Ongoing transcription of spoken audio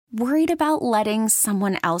Worried about letting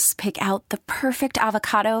someone else pick out the perfect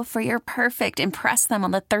avocado for your perfect impress them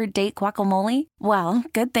on the third date guacamole? Well,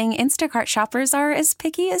 good thing Instacart shoppers are as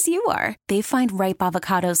picky as you are. They find ripe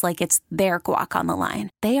avocados like it's their guac on the line.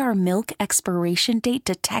 They are milk expiration date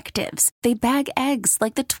detectives. They bag eggs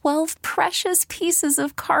like the 12 precious pieces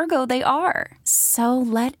of cargo they are. So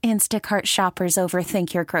let Instacart shoppers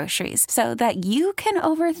overthink your groceries so that you can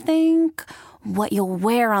overthink what you'll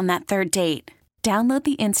wear on that third date. Download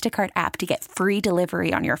the Instacart app to get free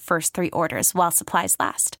delivery on your first 3 orders while supplies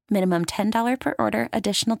last. Minimum $10 per order.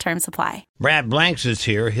 Additional terms apply. Brad Blanks is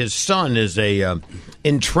here. His son is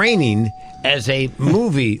in training as a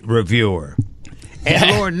movie reviewer.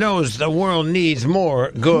 And Lord knows the world needs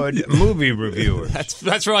more good movie reviewers.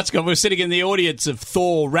 That's right, Scott. We were sitting in the audience of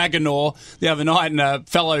Thor Ragnarok the other night, and a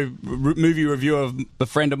fellow movie reviewer, a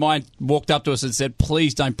friend of mine, walked up to us and said,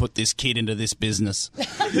 "Please don't put this kid into this business."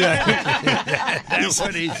 That's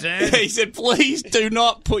what he said? He said, "Please do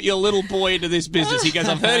not put your little boy into this business." He goes,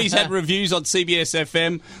 "I've heard he's had reviews on CBS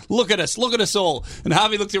FM. Look at us all." And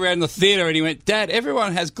Harvey looked around the theatre and he went, "Dad,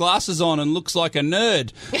 everyone has glasses on and looks like a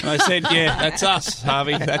nerd." And I said, "Yeah, that's us,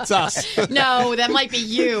 Harvey. That's us." No, that might be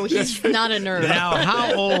you. He's not a nerd. Now,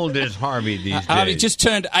 how old is Harvey these days? Harvey just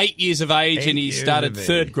turned 8 years of age and he started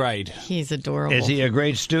third grade. He's adorable. Is he a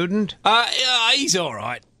great student? He's all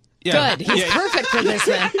right. Yeah. Good. He's perfect for this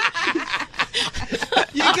one.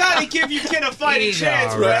 You gotta give your kid a fighting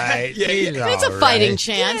chance, right? Yeah, It's a fighting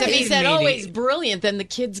chance. Yeah, If he he's said, "Oh, he's brilliant," then the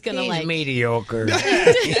kid's gonna He's mediocre.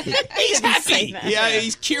 He's happy. Yeah,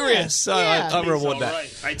 he's curious. So Yeah. I reward that.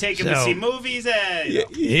 Right. I take him to see movies.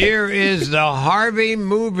 Here is the Harvey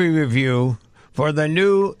movie review for the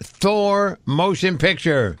new Thor motion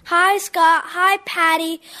picture. Hi, Scott. Hi,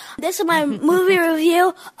 Patty. This is my movie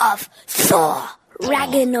review of Thor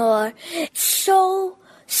Ragnarok. It's so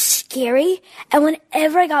scary, and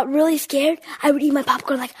whenever I got really scared, I would eat my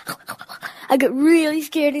popcorn like I get really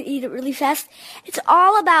scared and eat it really fast. It's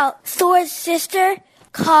all about Thor's sister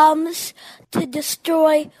comes to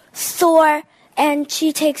destroy Thor, and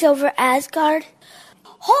she takes over Asgard.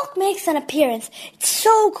 Hulk makes an appearance. It's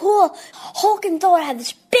so cool. Hulk and Thor have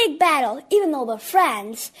this big battle, even though they're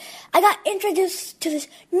friends. I got introduced to this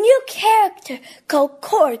new character called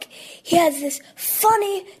Korg. He has this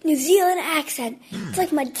funny New Zealand accent. It's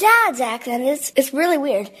like my dad's accent. It's really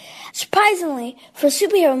weird. Surprisingly, for a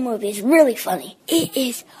superhero movie, it's really funny. It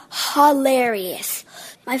is hilarious.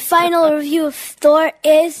 My final review of Thor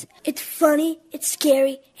is, it's funny, it's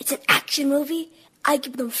scary, it's an action movie. I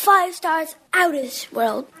give them 5 stars out of this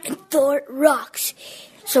world, and Thor rocks.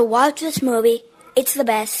 So watch this movie. It's the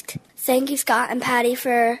best. Thank you, Scott and Patty,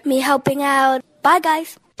 for me helping out. Bye,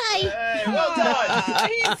 guys. Bye. Hey, well done.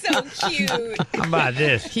 He's so cute. How about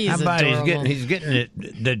this? He's How about adorable. he's getting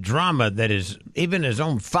the drama that is even his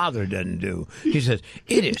own father doesn't do. He says,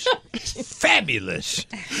 "It is fabulous."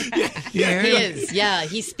 He is. Yeah,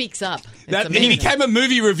 he speaks up. It's He amazing. became a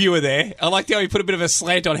movie reviewer there. I liked how he put a bit of a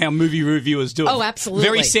slant on how movie reviewers do it. Oh, absolutely.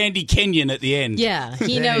 Very Sandy Kenyon at the end. Yeah,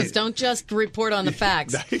 he knows. Don't just report on the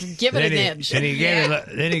facts. Give it an edge. And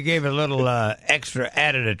he gave a little extra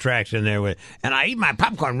added attraction there with, and I eat my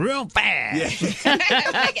popcorn real fast.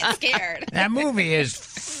 I get scared. That movie is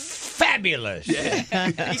fabulous.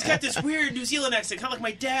 He's got this weird New Zealand accent, kind of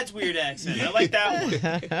like my dad's weird accent. I like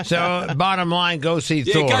that one. So, bottom line, go see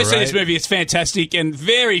Thor. Go see this right? movie. It's fantastic and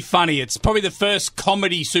very funny. It's probably the first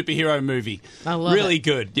comedy superhero movie. I love really it.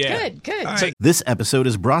 good. Yeah. Good. This episode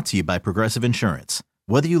is brought to you by Progressive Insurance.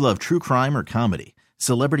 Whether you love true crime or comedy,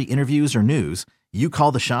 celebrity interviews or news, you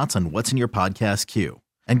call the shots on what's in your podcast queue.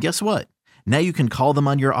 And guess what? Now you can call them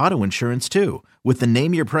on your auto insurance too with the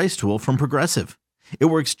Name Your Price tool from Progressive. It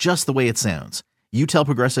works just the way it sounds. You tell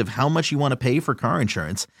Progressive how much you want to pay for car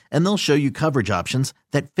insurance, and they'll show you coverage options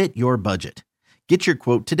that fit your budget. Get your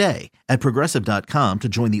quote today at Progressive.com to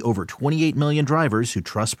join the over 28 million drivers who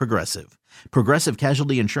trust Progressive. Progressive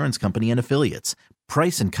Casualty Insurance Company and Affiliates.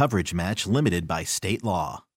 Price and coverage match limited by state law.